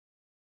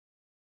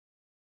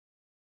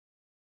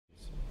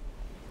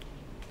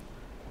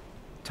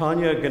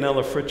Tonya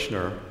Gonnella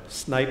Frichner,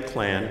 Snipe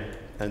Clan,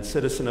 and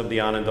citizen of the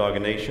Onondaga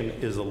Nation,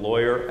 is a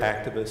lawyer,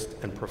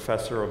 activist, and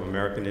professor of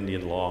American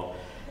Indian law,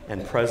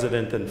 and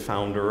president and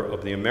founder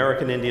of the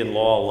American Indian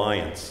Law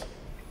Alliance,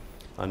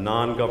 a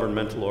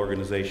non-governmental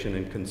organization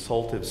in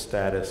consultative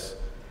status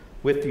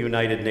with the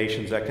United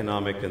Nations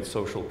Economic and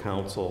Social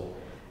Council,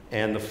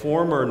 and the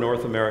former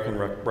North American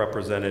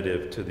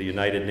representative to the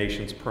United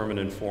Nations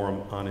Permanent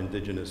Forum on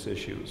Indigenous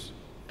Issues.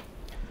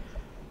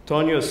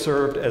 Tonya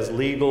served as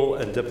legal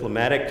and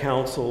diplomatic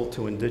counsel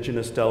to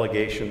Indigenous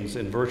delegations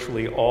in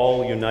virtually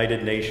all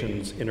United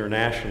Nations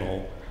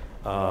International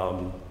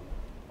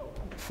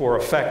for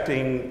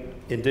affecting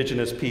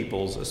Indigenous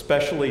peoples,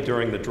 especially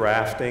during the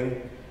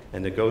drafting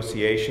and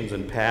negotiations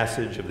and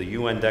passage of the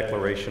UN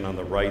Declaration on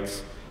the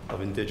Rights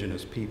of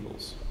Indigenous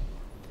Peoples,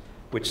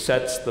 which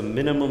sets the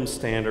minimum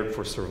standard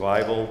for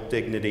survival,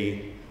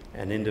 dignity,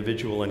 and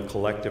individual and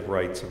collective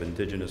rights of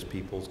Indigenous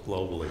peoples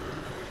globally.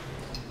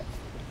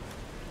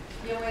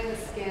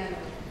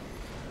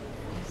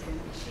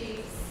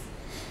 Chiefs,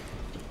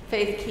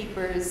 faith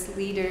keepers,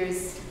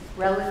 leaders,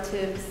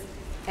 relatives,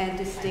 and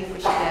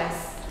distinguished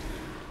guests.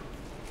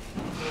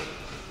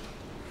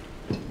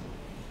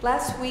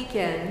 Last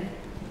weekend,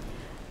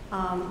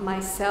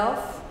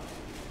 myself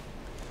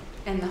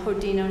and the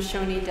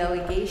Haudenosaunee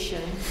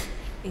delegation,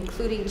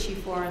 including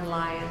Chief Warren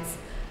Lyons,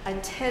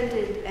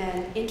 attended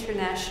an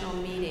international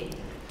meeting.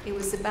 It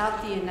was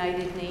about the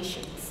United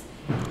Nations.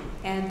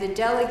 And the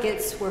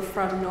delegates were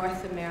from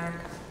North America,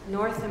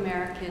 North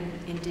American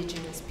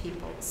indigenous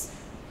peoples.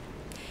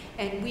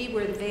 And we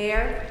were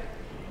there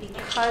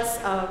because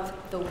of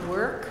the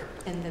work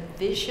and the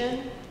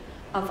vision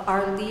of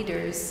our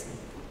leaders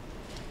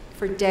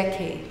for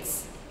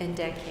decades and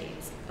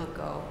decades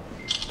ago.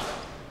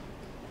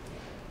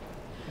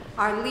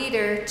 Our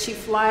leader,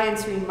 Chief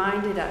Lyons,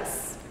 reminded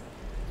us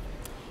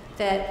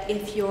that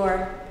if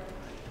you're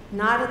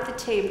not at the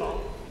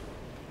table,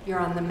 you're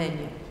on the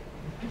menu.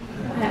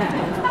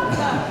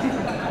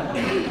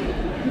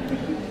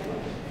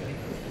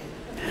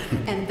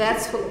 And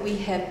that's what we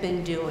have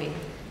been doing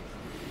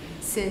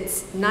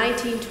since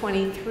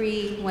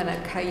 1923, when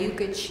a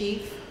Cayuga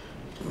chief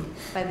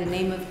by the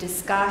name of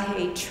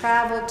Discahe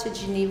traveled to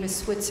Geneva,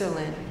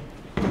 Switzerland,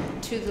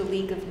 to the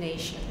League of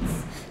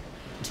Nations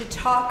to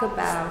talk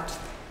about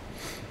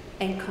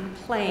and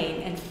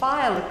complain and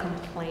file a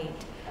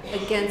complaint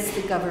against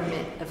the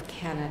government of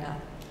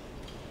Canada.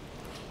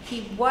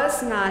 He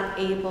was not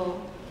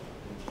able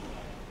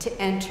to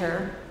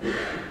enter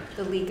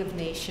the League of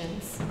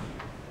Nations,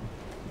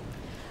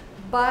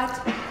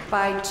 but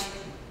by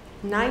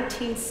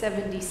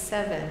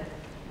 1977,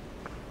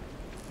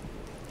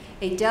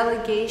 a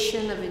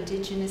delegation of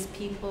indigenous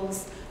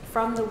peoples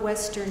from the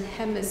Western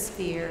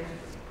Hemisphere,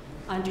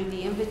 under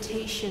the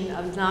invitation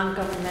of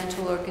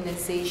non-governmental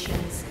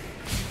organizations,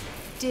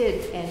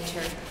 did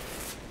enter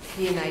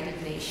the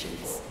United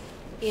Nations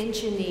in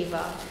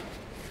Geneva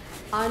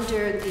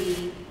under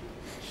the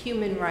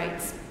human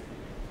rights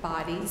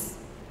bodies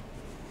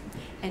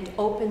and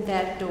opened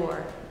that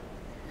door.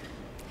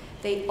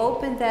 They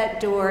opened that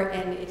door,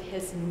 and it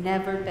has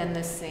never been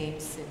the same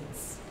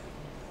since.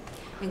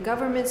 And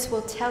governments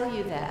will tell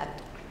you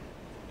that.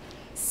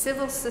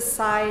 Civil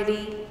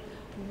society,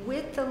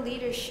 with the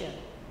leadership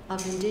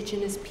of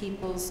indigenous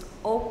peoples,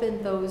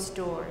 opened those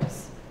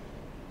doors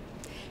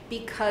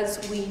because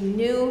we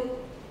knew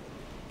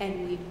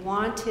and we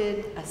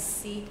wanted a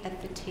seat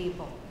at the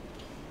table.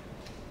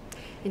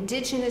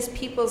 Indigenous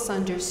peoples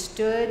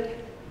understood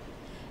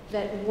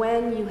that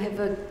when you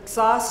have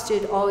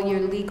exhausted all your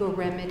legal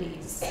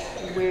remedies,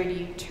 where do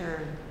you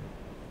turn?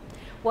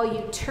 Well,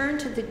 you turn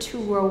to the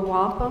two-row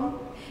wampum,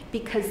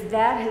 because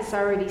that has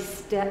already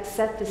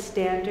set the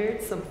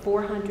standard some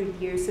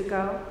 400 years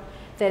ago,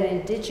 that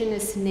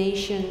indigenous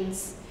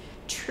nations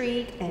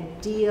treat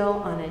and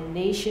deal on a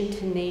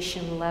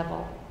nation-to-nation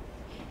level.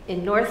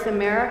 In North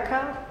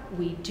America,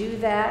 we do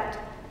that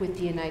with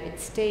the United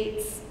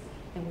States,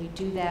 and we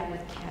do that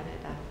with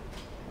Canada.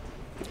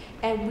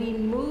 And we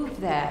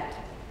move that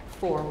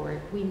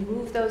forward. We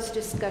move those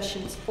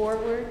discussions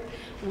forward.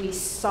 We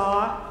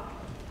saw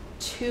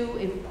two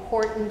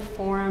important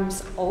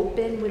forums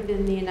open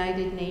within the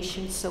United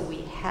Nations, so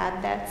we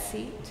had that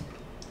seat.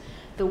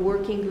 The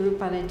Working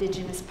Group on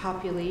Indigenous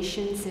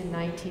Populations in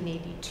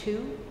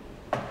 1982,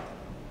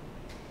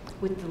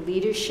 with the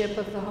leadership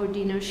of the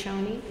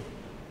Haudenosaunee.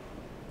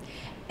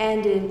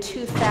 And in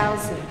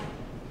 2000,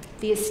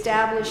 the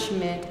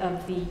establishment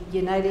of the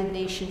United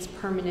Nations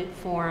Permanent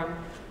Forum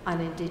on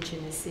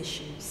Indigenous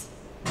Issues.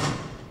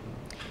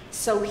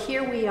 So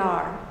here we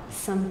are,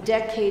 some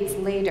decades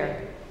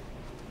later,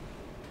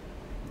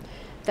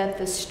 that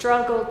the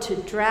struggle to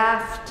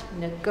draft,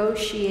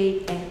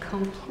 negotiate, and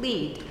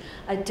complete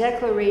a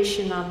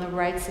Declaration on the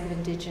Rights of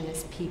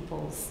Indigenous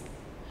Peoples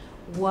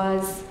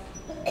was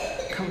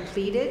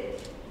completed,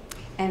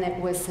 and it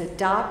was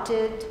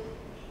adopted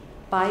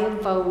by a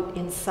vote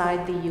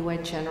inside the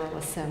UN General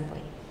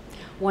Assembly.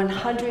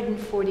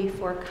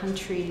 144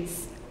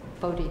 countries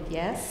voted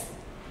yes,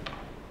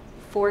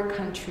 4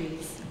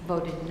 countries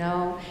voted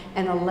no,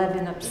 and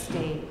 11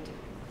 abstained.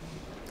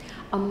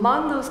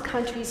 Among those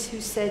countries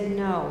who said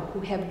no, who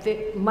have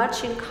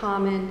much in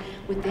common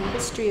with the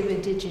history of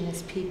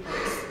indigenous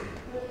peoples,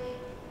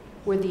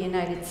 were the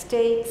United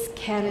States,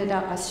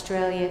 Canada,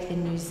 Australia,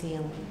 and New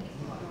Zealand.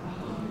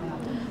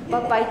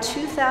 But by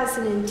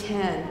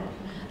 2010,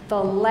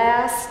 the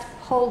last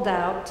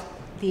holdout,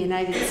 the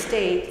United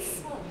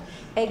States,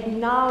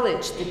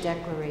 acknowledged the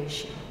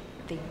declaration.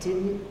 They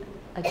didn't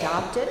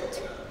adopt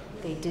it,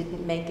 they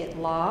didn't make it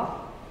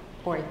law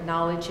or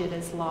acknowledge it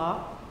as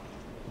law,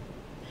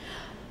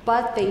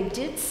 but they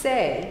did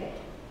say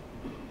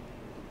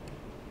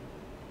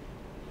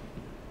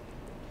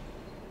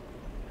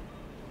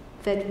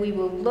that we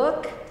will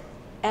look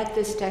at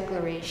this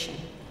declaration,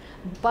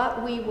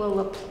 but we will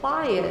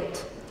apply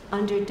it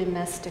under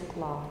domestic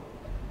law,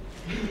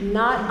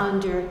 not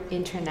under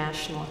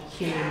international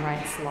human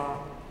rights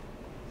law.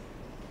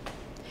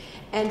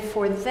 And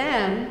for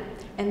them,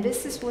 and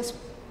this was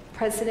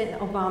President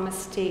Obama's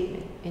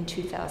statement in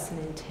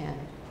 2010,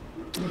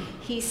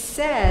 he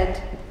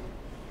said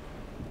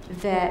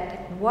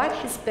that what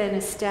has been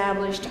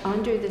established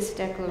under this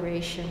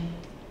declaration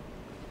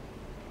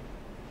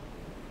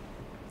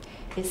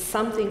is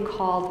something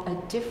called a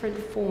different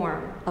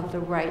form of the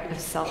right of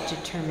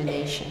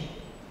self-determination.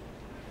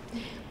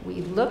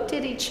 We looked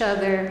at each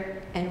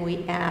other and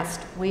we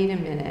asked, wait a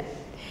minute,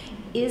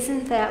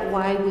 isn't that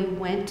why we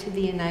went to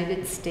the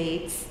United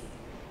States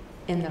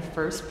in the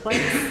first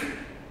place?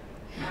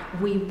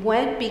 We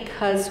went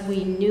because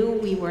we knew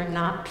we were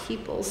not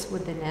peoples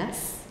with an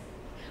S.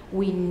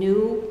 We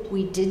knew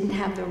we didn't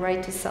have the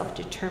right to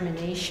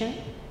self-determination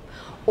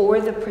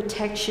or the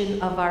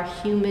protection of our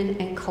human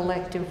and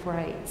collective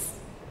rights.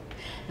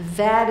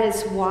 That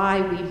is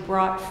why we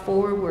brought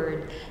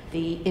forward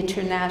the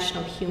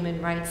International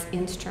Human Rights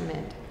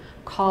Instrument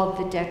called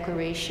the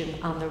Declaration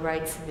on the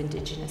Rights of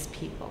Indigenous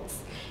Peoples.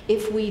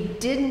 If we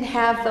didn't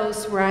have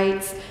those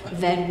rights,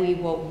 then we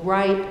will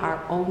write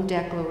our own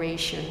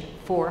declaration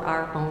for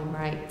our own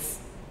rights.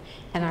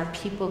 And our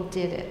people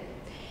did it.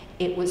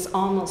 It was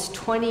almost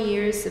 20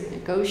 years of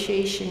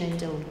negotiation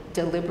and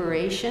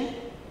deliberation.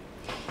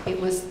 It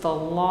was the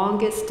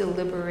longest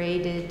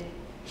deliberated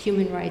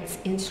human rights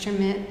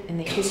instrument in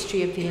the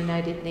history of the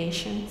United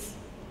Nations.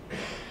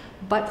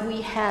 But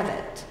we have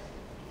it.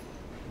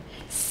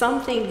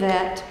 Something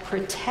that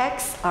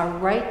protects our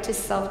right to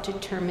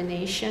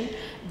self-determination,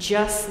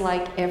 just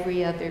like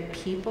every other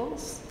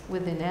people's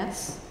with an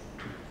S.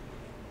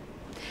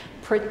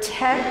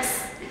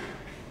 Protects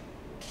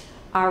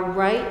our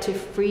right to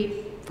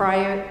free,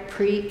 prior,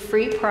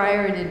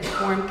 and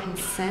informed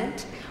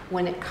consent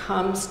when it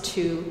comes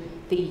to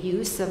the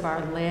use of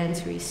our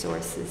lands,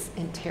 resources,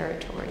 and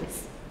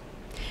territories.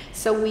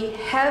 So we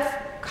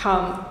have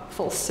come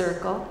full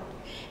circle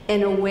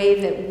in a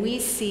way that we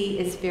see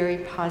is very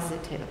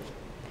positive.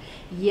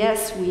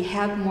 Yes, we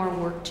have more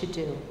work to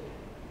do.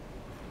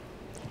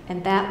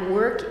 And that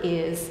work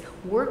is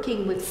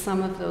working with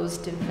some of those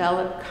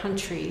developed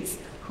countries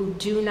who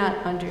do not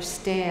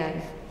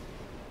understand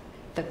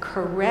the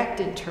correct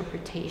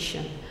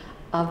interpretation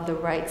of the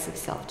rights of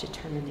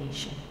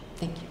self-determination.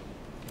 Thank you.